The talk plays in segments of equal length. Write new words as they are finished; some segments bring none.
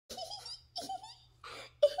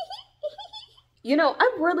You know,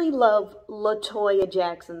 I really love LaToya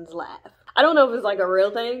Jackson's laugh. I don't know if it's like a real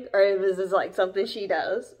thing or if it's just like something she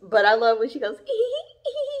does, but I love when she goes,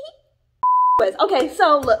 okay,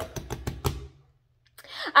 so look,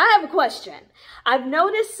 I have a question. I've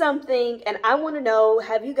noticed something and I want to know,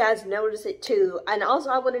 have you guys noticed it too? And also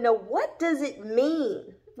I want to know, what does it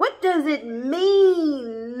mean? What does it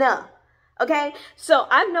mean? Okay, so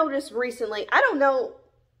I've noticed recently, I don't know,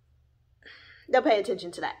 they'll pay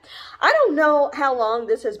attention to that. I don't know how long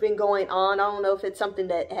this has been going on. I don't know if it's something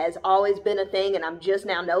that has always been a thing and I'm just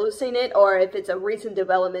now noticing it, or if it's a recent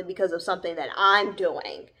development because of something that I'm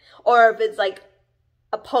doing, or if it's like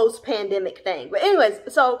a post-pandemic thing. But anyways,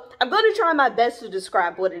 so I'm going to try my best to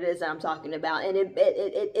describe what it is that I'm talking about, and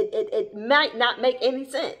it might not make any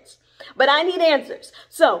sense, but I need answers.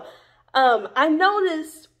 So I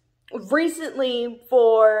noticed recently,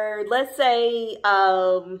 for let's say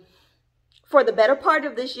for the better part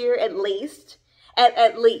of this year, at least,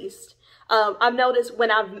 I've noticed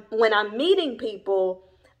when I'm meeting people,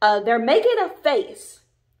 they're making a face.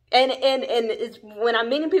 And it's when I'm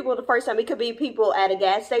meeting people the first time. It could be people at a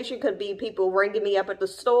gas station, could be people ringing me up at the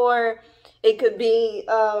store. It could be,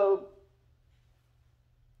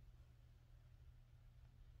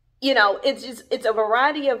 you know, it's a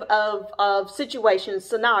variety of situations,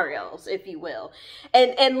 scenarios, if you will.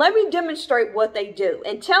 And let me demonstrate what they do.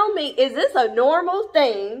 And tell me, is this a normal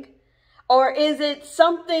thing or is it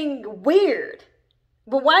something weird?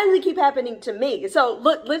 But why does it keep happening to me? So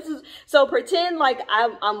look, so pretend like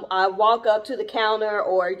I walk up to the counter,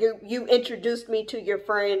 or you introduced me to your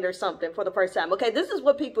friend or something for the first time. Okay, this is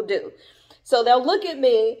what people do. So they'll look at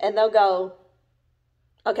me and they'll go,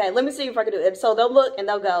 okay, let me see if I can do it. So they'll look and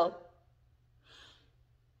they'll go,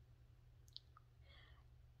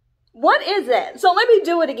 what is that? So let me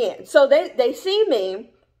do it again. So they see me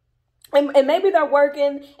and maybe they're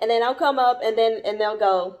working, and then I'll come up and they'll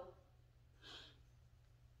go,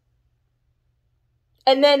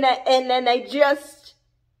 and then they just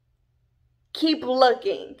keep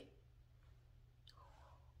looking.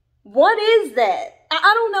 What is that?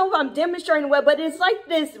 I don't know if I'm demonstrating well, but it's like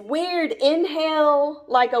this weird inhale,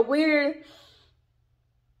 like a weird,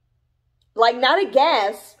 like not a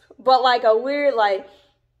gasp, but like a weird, like,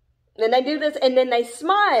 and they do this and then they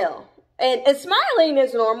smile. And smiling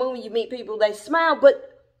is normal when you meet people, they smile, but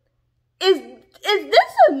is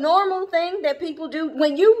this a normal thing that people do?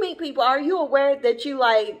 When you meet people, are you aware that you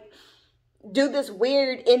like do this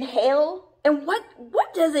weird inhale? And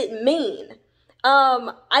what does it mean?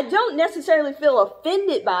 I don't necessarily feel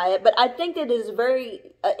offended by it, but I think it is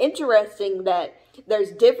very interesting that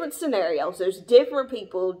there's different scenarios, there's different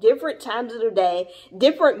people, different times of the day,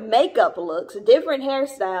 different makeup looks, different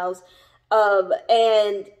hairstyles,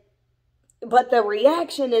 but the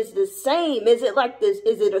reaction is the same. Is it like this?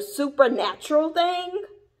 Is it a supernatural thing?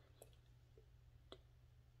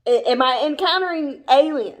 Am I encountering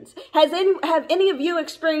aliens? Have any of you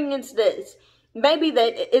experienced this? Maybe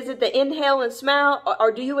is it the inhale and smile,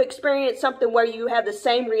 or do you experience something where you have the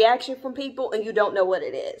same reaction from people and you don't know what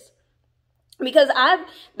it is? Because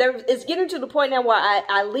it's getting to the point now where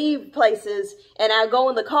I leave places and I go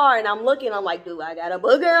in the car and I'm looking, I'm like, do I got a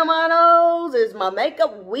booger on my nose? Is my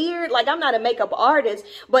makeup weird? Like, I'm not a makeup artist,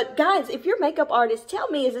 but guys, if you're makeup artists, tell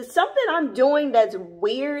me, is it something I'm doing that's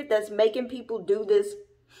weird, that's making people do this?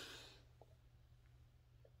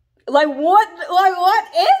 Like, what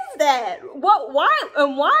is that? Why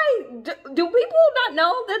do people not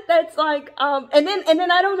know that that's like, and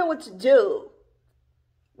then I don't know what to do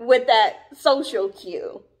with that social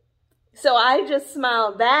cue. So I just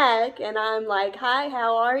smile back and I'm like, hi,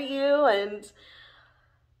 how are you? And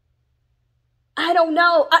I don't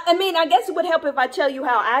know. I mean, I guess it would help if I tell you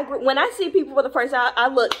how when I see people for the first time, I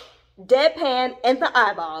look deadpan in the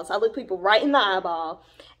eyeballs. I look people right in the eyeball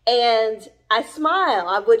and I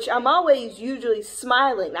smile, which I'm always usually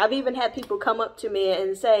smiling. I've even had people come up to me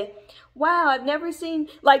and say, wow, I've never seen,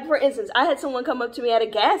 like, for instance, I had someone come up to me at a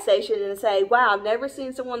gas station and say, wow, I've never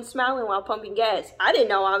seen someone smiling while pumping gas. I didn't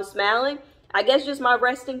know I was smiling. I guess just my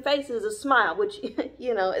resting face is a smile, which,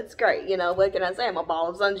 you know, it's great. You know, what can I say? I'm a ball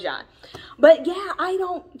of sunshine. But yeah,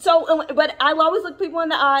 but I'll always look people in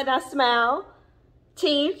the eye and I smile.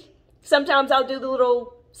 Teeth. Sometimes I'll do the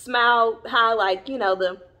little smile high, like, you know,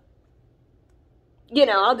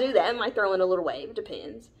 I'll do that. I might throw in a little wave. It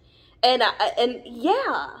depends. And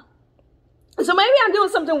yeah. So maybe I'm doing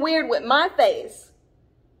something weird with my face.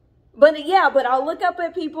 But yeah, but I'll look up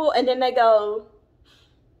at people and then they go,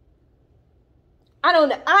 I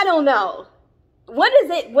don't know. What does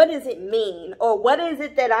it mean? Or what is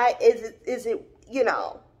it that is it, you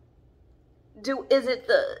know, do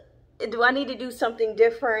I need to do something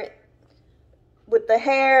different with the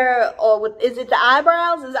hair, or with, is it the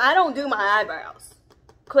eyebrows? I don't do my eyebrows,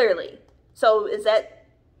 clearly. So is it,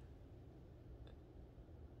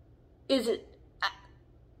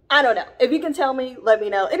 I don't know. If you can tell me, let me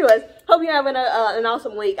know. Anyways, hope you're having an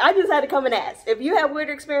awesome week. I just had to come and ask. If you have weird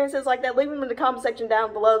experiences like that, leave them in the comment section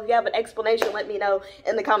down below. If you have an explanation, let me know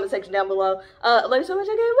in the comment section down below. Love you so much.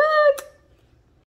 Okay, bye.